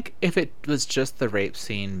 Because I think if it was just the rape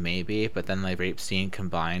scene, maybe, but then the rape scene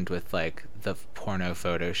combined with, like, the porno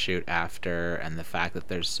photo shoot after, and the fact that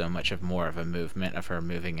there's so much of more of a movement of her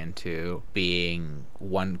moving into being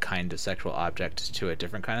one kind of sexual object to a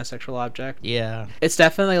different kind of sexual object. Yeah. It's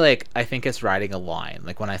definitely, like, I think it's riding a line.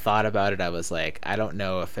 Like, when I thought about it, I was like, I don't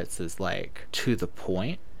know if it's as, like, to the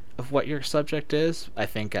point of what your subject is. I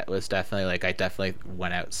think it was definitely, like, I definitely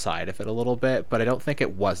went outside of it a little bit, but I don't think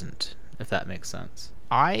it wasn't, if that makes sense.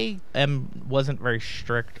 I wasn't very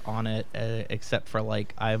strict on it, except for,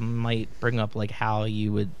 like, I might bring up, like, how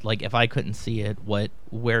you would, like, if I couldn't see it,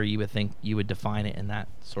 where you would think you would define it in that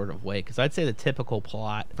sort of way. Because I'd say the typical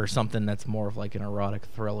plot for something that's more of, like, an erotic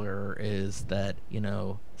thriller is that, you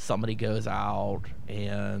know, somebody goes out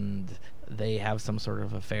and they have some sort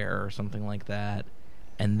of affair or something like that,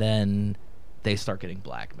 and then they start getting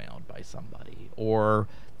blackmailed by somebody, or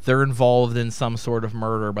they're involved in some sort of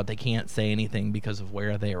murder, but they can't say anything because of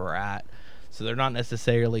where they were at. So they're not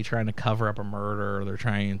necessarily trying to cover up a murder. They're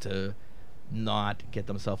trying to not get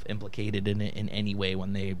themselves implicated in it in any way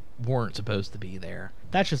when they weren't supposed to be there.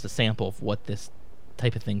 That's just a sample of what this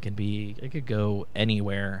type of thing can be. It could go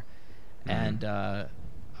anywhere. And,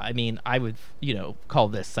 I mean, I would, you know, call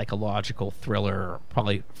this psychological thriller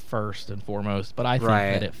probably first and foremost, but I think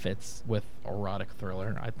that it fits with erotic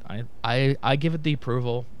thriller. I give it the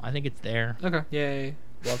approval. I think it's there. Okay. Yay.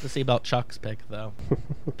 We'll have to see about Chuck's pick, though.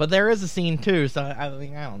 But there is a scene, too, so I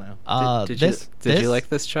mean, I don't know. Did you like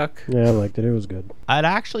this, Chuck? Yeah, I liked it. It was good. I'd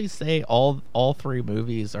actually say all three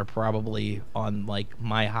movies are probably on, like,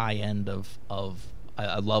 my high end of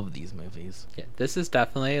I love these movies. Yeah, this is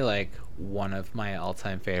definitely, like, one of my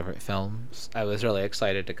all-time favorite films. I was really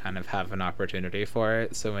excited to kind of have an opportunity for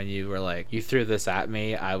it. So when you were like, you threw this at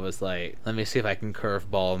me, I was like, let me see if I can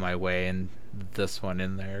curveball my way and this one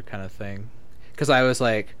in there kind of thing. Because I was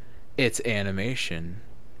like, it's animation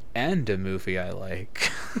and a movie I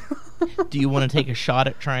like. Do you want to take a shot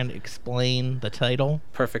at trying to explain the title?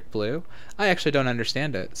 Perfect Blue? I actually don't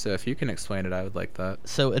understand it, so if you can explain it, I would like that.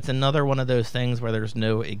 So it's another one of those things where there's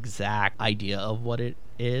no exact idea of what it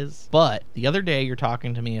is. But the other day you're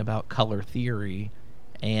talking to me about color theory,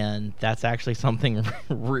 and that's actually something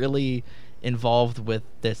really involved with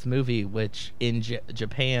this movie, which in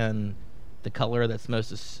Japan, the color that's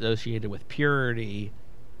most associated with purity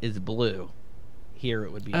is blue. Here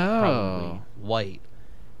it would be probably white.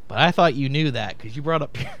 But I thought you knew that because you brought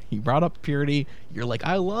up purity. You're like,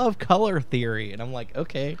 I love color theory, and I'm like,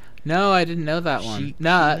 okay. No, I didn't know that one.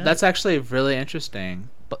 That's actually really interesting.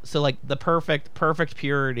 But so, like, the perfect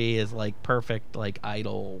purity is like perfect, like,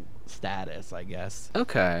 idol status, I guess.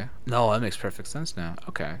 Okay. No, that makes perfect sense now.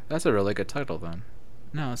 Okay, that's a really good title then.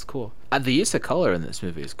 No, it's cool. The use of color in this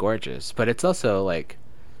movie is gorgeous, but it's also, like,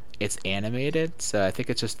 it's animated, so I think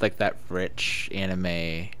it's just like that rich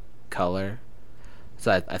anime color.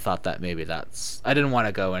 So I thought that maybe that's... I didn't want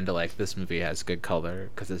to go into, like, this movie has good color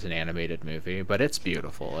because it's an animated movie, but it's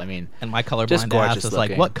beautiful. I mean... And my colorblind ass is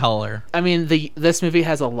like, what color? I mean, this movie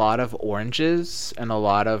has a lot of oranges and a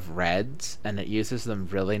lot of reds, and it uses them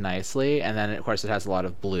really nicely, and then, of course, it has a lot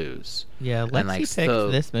of blues. Yeah, Lexi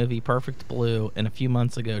picked this movie, Perfect Blue, and a few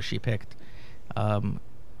months ago she picked...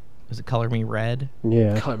 was it Color Me Red?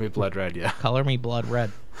 Yeah. Color Me Blood Red, yeah. Color Me Blood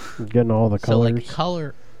Red. Getting all the colors. So, like,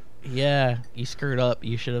 color... Yeah, you screwed up.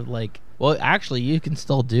 You should have, like... Well, actually, you can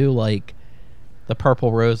still do, like, the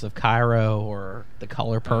Purple Rose of Cairo or the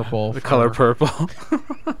Color Purple. Color Purple.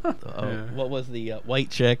 What was the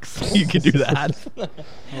White Chicks? You could do that.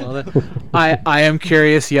 I Am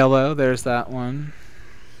Curious Yellow. There's that one.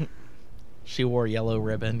 She wore yellow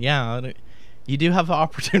ribbon. Yeah, you do have the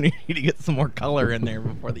opportunity to get some more color in there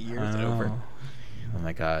before the year's over. Oh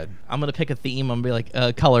my god. I'm going to pick a theme. I'm going to be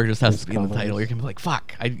like, color just has to be in the title. You're going to be like,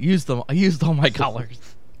 fuck, I used all my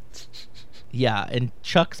colors. Yeah, and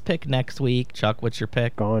Chuck's pick next week. Chuck, what's your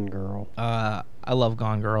pick? Gone Girl. I love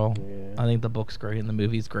Gone Girl. Yeah. I think the book's great and the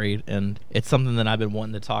movie's great, and it's something that I've been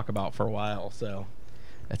wanting to talk about for a while. So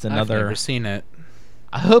it's another. I've never seen it.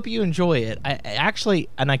 I hope you enjoy it. I actually,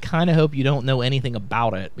 and I kind of hope you don't know anything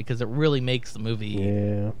about it because it really makes the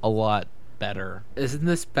movie a lot better. Isn't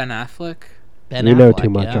this Ben Affleck? Ben you Affleck, know too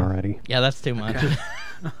much already. Yeah, that's too much. Okay.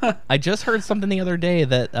 I just heard something the other day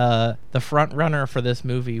that the front runner for this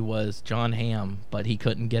movie was Jon Hamm, but he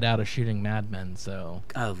couldn't get out of shooting Mad Men, so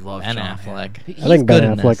I love Ben Jon Affleck. Hamm. I think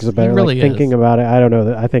Ben Affleck's a better. Really thinking about it, I don't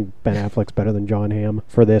know. I think Ben Affleck's better than Jon Hamm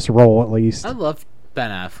for this role, at least. I love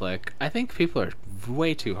Ben Affleck. I think people are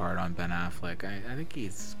way too hard on Ben Affleck. I think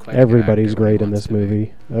he's quite. Everybody's great in this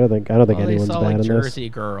movie. I don't think anyone's saw, bad in Jersey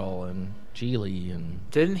this. Girl and Geely and.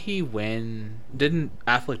 Didn't he win? Didn't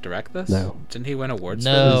Affleck direct this? No. Didn't he win awards?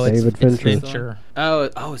 No, for this? David Fincher. It's Fincher.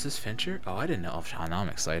 Oh, is this Fincher? Oh, I didn't know. Oh, now I'm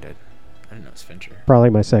excited. I didn't know it was Fincher.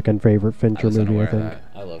 Probably my second favorite Fincher I was movie, unaware I think. of that.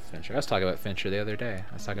 I love Fincher. I was talking about Fincher the other day.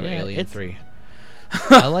 I was talking about Alien 3.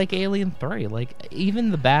 I like Alien 3. Like,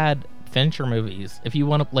 even the bad Fincher movies, if you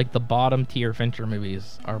want to, like, the bottom tier Fincher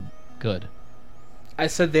movies are good. I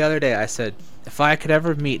said the other day, if I could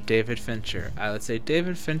ever meet David Fincher, I would say,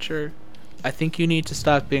 David Fincher, I think you need to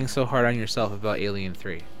stop being so hard on yourself about Alien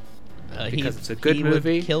 3. Because it's a good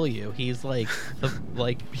movie. Would kill you. He's like,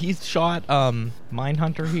 he's shot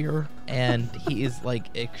Mindhunter here, and he is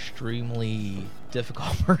like extremely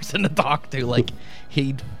difficult person to talk to. Like,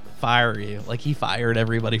 he'd fire you. Like, he fired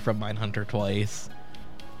everybody from Mindhunter twice.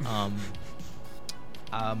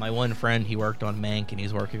 My one friend, he worked on Mank, and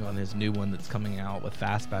he's working on his new one that's coming out with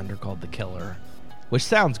Fassbender called The Killer, which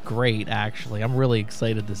sounds great, actually. I'm really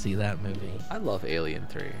excited to see that movie. I love Alien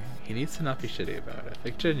 3. He needs to not be shitty about it.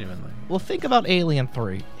 Like, genuinely. Well, think about Alien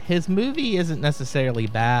 3. His movie isn't necessarily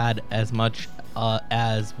bad as much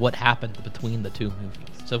as what happened between the two movies.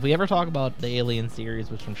 So if we ever talk about the Alien series,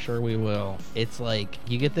 which I'm sure we will, it's like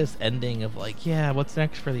you get this ending of like, yeah, what's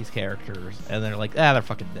next for these characters? And they're like, they're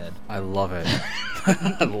fucking dead. I love it.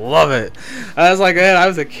 I love it. I was like, man, I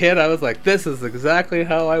was a kid. I was like, this is exactly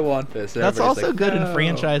how I want this. And that's also like, good no. in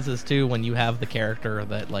franchises too, when you have the character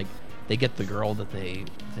that like they get the girl that they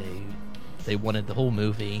wanted the whole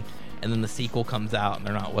movie, and then the sequel comes out and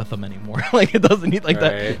they're not with them anymore. Like, it doesn't need like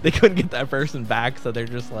that. They couldn't get that person back, so they're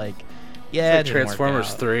just like, yeah. It's like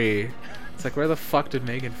Transformers 3. It's like, where the fuck did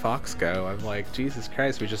Megan Fox go? I'm like, Jesus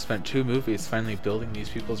Christ, we just spent 2 movies finally building these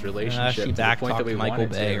people's relationships she to the point that we Michael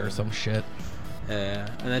wanted Bay to. or some shit. Yeah,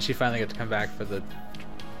 and then she finally got to come back for the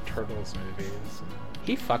Turtles movies.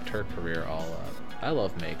 He fucked her career all up. I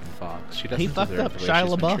love Megan Fox. She doesn't. He fucked deserve up the way Shia she's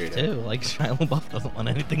been LaBeouf treated. too. Like, Shia LaBeouf doesn't want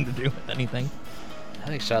anything to do with anything. I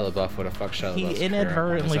think Shia LaBeouf would have fucked Shia LaBeouf's He career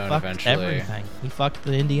inadvertently up on his own fucked eventually. everything. He fucked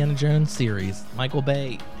the Indiana Jones series. Michael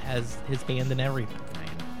Bay has his hand in everything.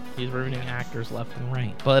 He's ruining actors left and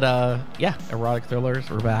right. But yeah, Erotic Thrillers,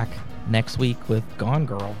 we're back next week with Gone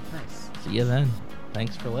Girl. Nice. See you then.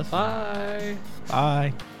 Thanks for listening. Bye.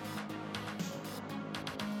 Bye.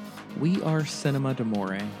 We are Cinema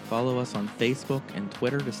d'Amore. Follow us on Facebook and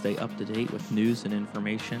Twitter to stay up to date with news and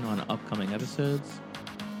information on upcoming episodes.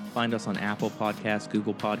 Find us on Apple Podcasts,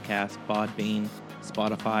 Google Podcasts, Podbean,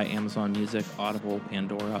 Spotify, Amazon Music, Audible,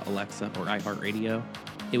 Pandora, Alexa, or iHeartRadio.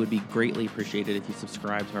 It would be greatly appreciated if you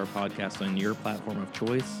subscribe to our podcast on your platform of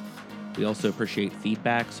choice. We also appreciate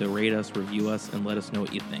feedback, so rate us, review us, and let us know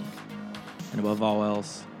what you think. And above all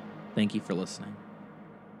else, thank you for listening.